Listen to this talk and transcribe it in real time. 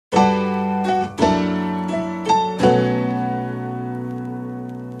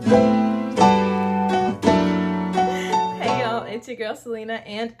your girl Salina,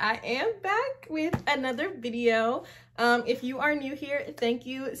 and I am back with another video. If you are new here, thank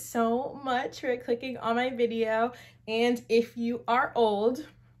you so much for clicking on my video. And if you are old,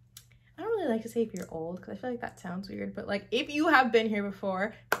 I don't really like to say if you're old because I feel like that sounds weird, but like if you have been here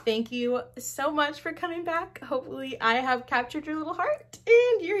before, thank you so much for coming back. Hopefully I have captured your little heart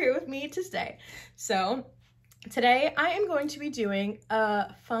and you're here with me to stay. So today I am going to be doing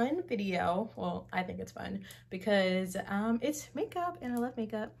a fun video. Well, I think it's fun because it's makeup and I love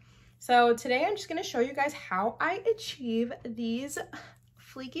makeup. So today I'm just gonna show you guys how I achieve these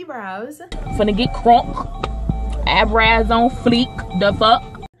fleeky brows. Finna get crunk. Eyebrows on fleek, the fuck.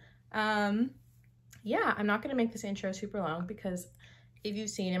 Yeah, I'm not gonna make this intro super long because if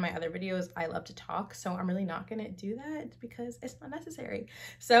you've seen in my other videos, I love to talk, so I'm really not gonna do that because it's not necessary.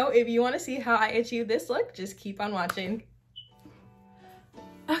 So if you wanna see how I achieve this look, just keep on watching.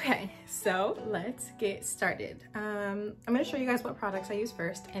 Okay, so let's get started. I'm gonna show you guys what products I use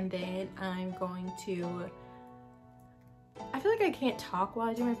first, and then I'm going to, I feel like I can't talk while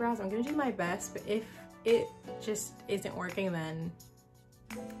I do my brows. I'm gonna do my best, but if it just isn't working, then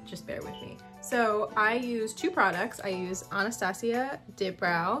just bear with me. So I use two products. I use Anastasia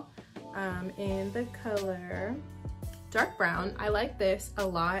DIPBROW in the color dark brown. I like this a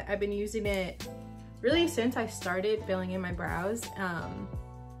lot. I've been using it really since I started filling in my brows.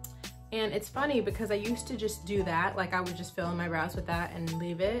 And it's funny because I used to just do that. Like I would just fill in my brows with that and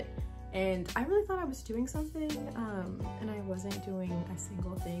leave it. And I really thought I was doing something, and I wasn't doing a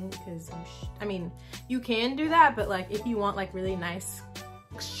single thing because I mean, you can do that, but like if you want like really nice,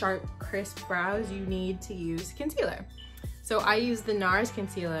 sharp, crisp brows, you need to use concealer. So I use the NARS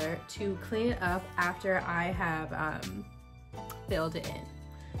concealer to clean it up after I have filled it in.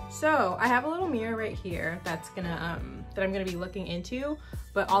 So I have a little mirror right here that's gonna that I'm gonna be looking into,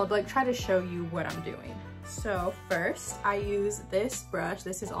 but I'll like try to show you what I'm doing. So first I use this brush.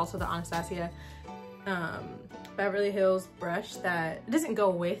 This is also the Anastasia Beverly Hills brush that doesn't go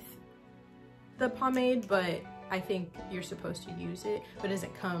with the pomade, but I think you're supposed to use it, but it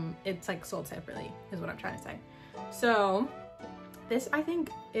doesn't come, it's like sold separately is what I'm trying to say. So this, I think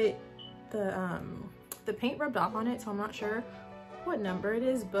the paint rubbed off on it, so I'm not sure what number it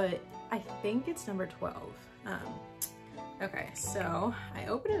is, but I think it's number 12. Okay, so I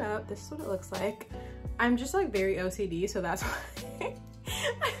open it up. This is what it looks like. I'm just like very OCD, so that's why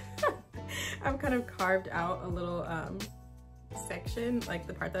I've kind of carved out a little section, like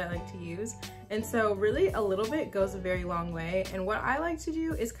the part that I like to use. And so really a little bit goes a very long way. And what I like to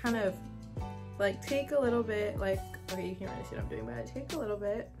do is kind of like take a little bit, like, okay, you can't really see what I'm doing, but I take a little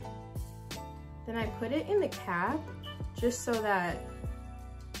bit, then I put it in the cap just so that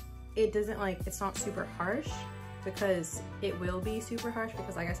it doesn't like, it's not super harsh, because it will be super harsh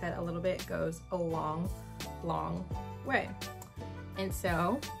because like I said, a little bit goes a long way. And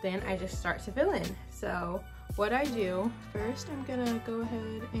so then I just start to fill in. So what I do first, I'm gonna go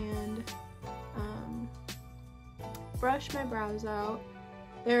ahead and brush my brows out.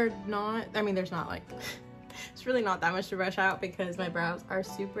 They're not, I mean, there's not like, it's really not that much to brush out because my brows are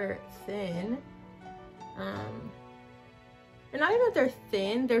super thin. They're not even that they're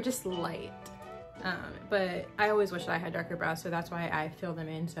thin, they're just light. But I always wish that I had darker brows, so that's why I fill them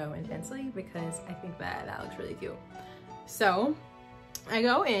in so intensely, because I think that that looks really cute. So I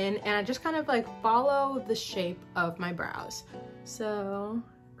go in and I just kind of like follow the shape of my brows. So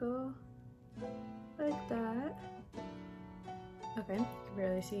go like that. Okay, you can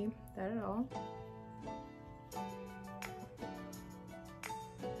barely see that at all.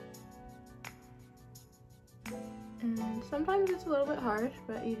 And sometimes it's a little bit harsh,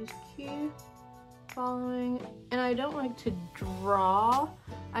 but you just keep following. And I don't like to draw,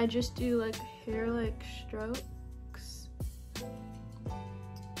 I just do like hair-like strokes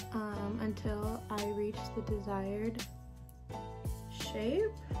until I reach the desired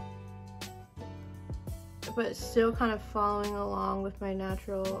shape, but still kind of following along with my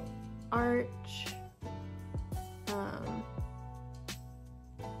natural arch.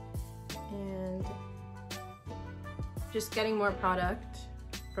 And just getting more product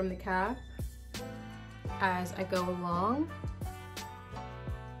from the cap as I go along.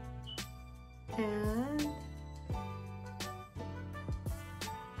 And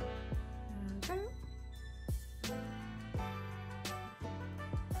okay.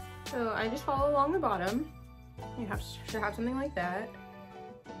 So I just follow along the bottom. You should have something like that.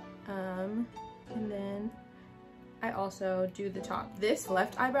 And then I also do the top. This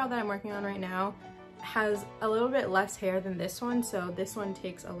left eyebrow that I'm working on right now has a little bit less hair than this one, so this one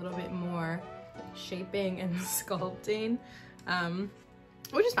takes a little bit more shaping and sculpting,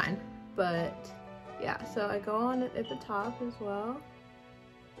 which is fine. But yeah, so I go on at the top as well.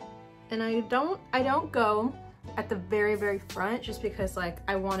 And I don't go at the very, very front just because like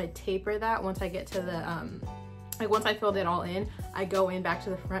I want to taper that once I get to the, like once I filled it all in, I go in back to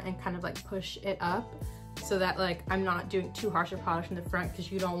the front and kind of like push it up so that like I'm not doing too harsh a product in the front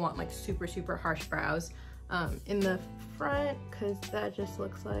because you don't want like super, super harsh brows in the front because that just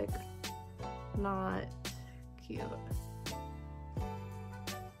looks like not cute.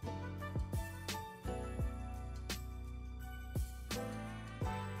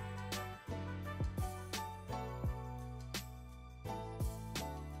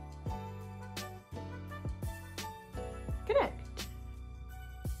 Connect.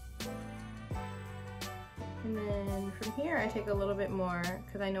 And then from here I take a little bit more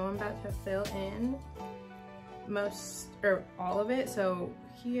because I know I'm about to fill in most or all of it. So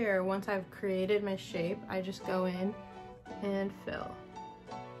here, once I've created my shape, I just go in and fill.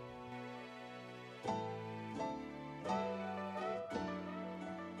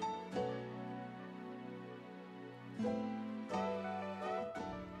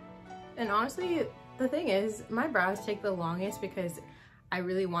 And honestly, the thing is, my brows take the longest because I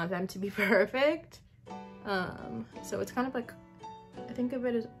really want them to be perfect. So it's kind of like, I think of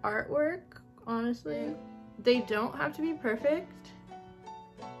it as artwork, honestly. They don't have to be perfect.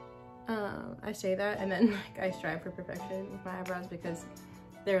 I say that and then like I strive for perfection with my eyebrows because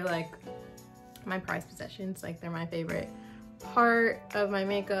they're like my prized possessions. Like they're my favorite part of my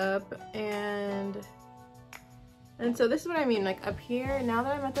makeup. And so this is what I mean, like up here, now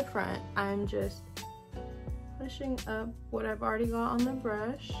that I'm at the front, I'm just pushing up what I've already got on the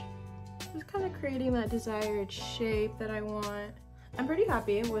brush. Just kind of creating that desired shape that I want. I'm pretty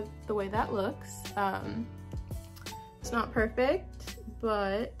happy with the way that looks. It's not perfect,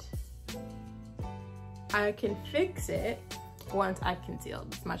 but I can fix it once I've concealed.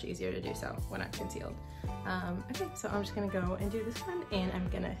 It's much easier to do so when I've concealed. Okay, so I'm just gonna go and do this one and I'm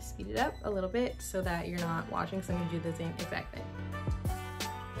gonna speed it up a little bit so that you're not watching, so I'm gonna do the same exact thing.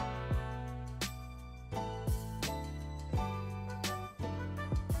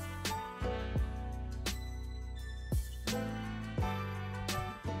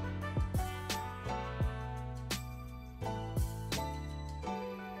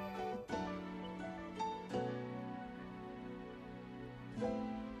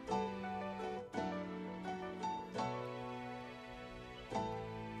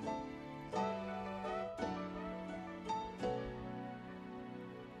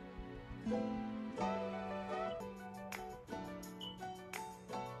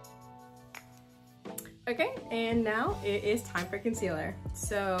 Okay, and now it is time for concealer.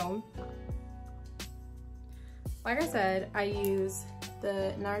 So, like I said, I use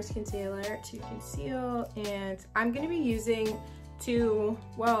the NARS concealer to conceal, and I'm gonna be using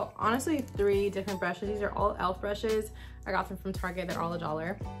honestly 3 different brushes. These are all e.l.f. brushes. I got them from Target, they're all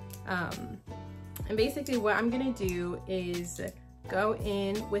 $1. And basically what I'm gonna do is go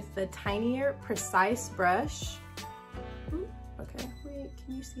in with the tinier Precise brush. Ooh, okay, wait,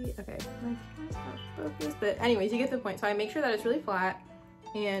 can you see? Okay, my camera's not focused, but anyways, you get the point. So I make sure that it's really flat,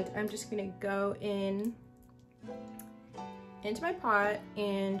 and I'm just gonna go in into my pot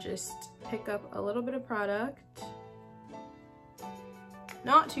and just pick up a little bit of product.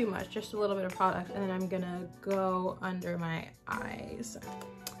 Not too much, just a little bit of product, and then I'm gonna go under my eyes.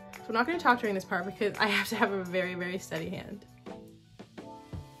 So I'm not gonna talk during this part because I have to have a very, very steady hand.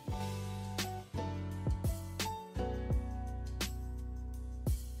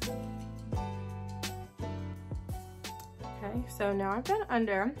 Okay, so now I've done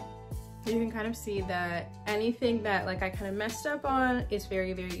under. You can kind of see that anything that like I kind of messed up on is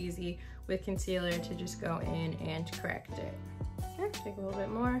very, very easy with concealer to just go in and correct it. Okay, take a little bit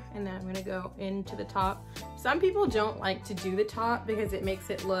more, and then I'm gonna go into the top. Some people don't like to do the top because it makes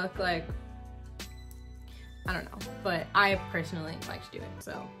it look like, I don't know, but I personally like to do it,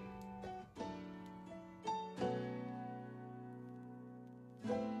 so.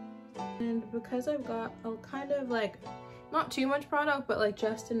 And because I've got a kind of like, not too much product, but like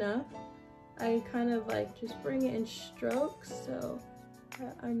just enough, I kind of like just bring it in strokes so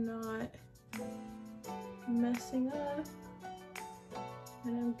that I'm not messing up.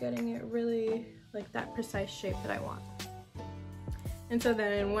 And I'm getting it really like that precise shape that I want. And so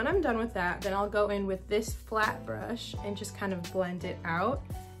then when I'm done with that, then I'll go in with this flat brush and just kind of blend it out.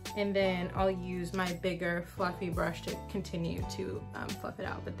 And then I'll use my bigger fluffy brush to continue to fluff it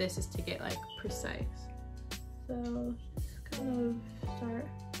out. But this is to get like precise. So just kind of start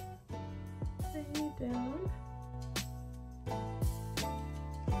bringing it down.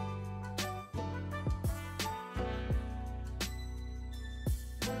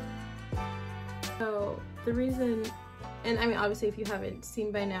 So the reason, and I mean obviously if you haven't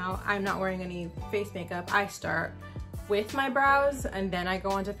seen by now, I'm not wearing any face makeup. I start with my brows and then I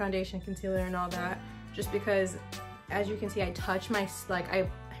go on to foundation, concealer, and all that, just because as you can see I touch my, like I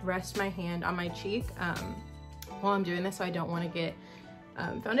rest my hand on my cheek while I'm doing this, so I don't want to get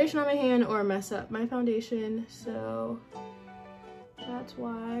foundation on my hand or mess up my foundation. So that's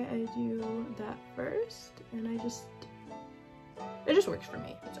why I do that first, and it just works for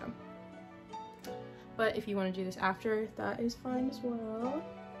me. So, but if you want to do this after, that is fine as well.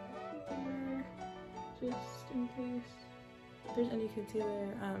 Here, just in case there's any concealer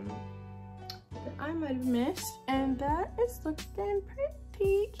that I might have missed, and that is looking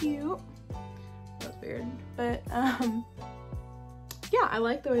pretty cute. That's weird, but yeah, I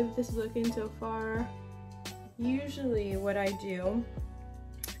like the way that this is looking so far. Usually what I do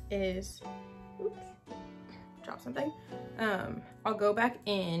is, oops, drop something. I'll go back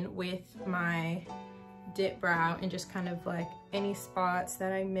in with my dip brow and just kind of like any spots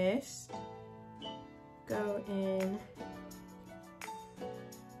that I missed, go in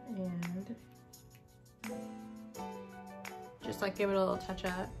and just like give it a little touch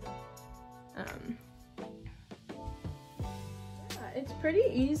up. Yeah, it's pretty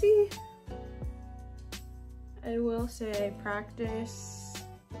easy. I will say practice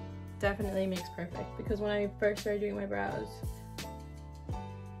definitely makes perfect, because when I first started doing my brows,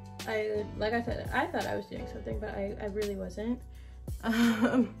 like I said, I thought I was doing something, but I really wasn't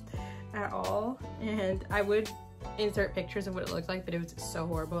at all. And I would insert pictures of what it looked like, but it was so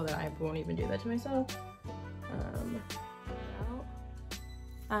horrible that I won't even do that to myself.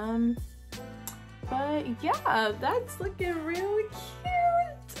 But yeah, that's looking really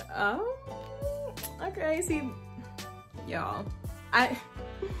cute. Okay, see, y'all, I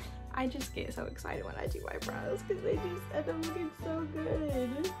just get so excited when I do my brows because they just end up looking so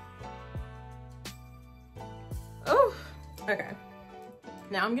good. Oh, okay.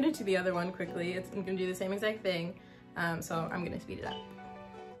 Now I'm gonna do the other one quickly. I'm gonna do the same exact thing, so I'm gonna speed it up.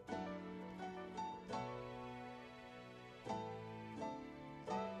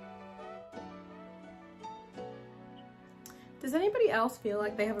 Does anybody else feel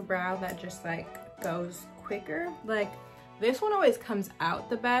like they have a brow that just like goes quicker? Like this one always comes out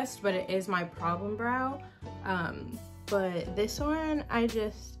the best, but it is my problem brow. But this one, I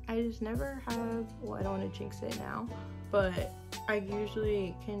just never have, well, I don't want to jinx it now, but I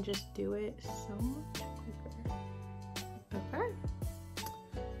usually can just do it so much quicker. Okay.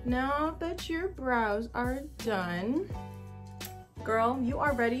 Now that your brows are done, girl, you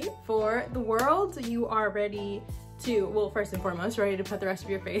are ready for the world. You are ready to, well, first and foremost, ready to put the rest of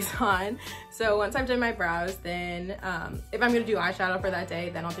your face on. So once I've done my brows, then if I'm gonna do eyeshadow for that day,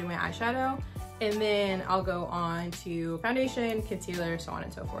 then I'll do my eyeshadow, and then I'll go on to foundation, concealer, so on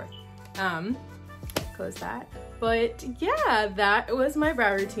and so forth. Close that. But yeah, that was my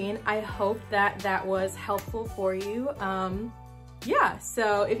brow routine. I hope that that was helpful for you. Yeah,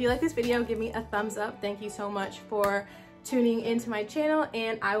 so if you like this video, give me a thumbs up. Thank you so much for tuning into my channel,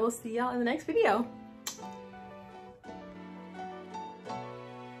 and I will see y'all in the next video.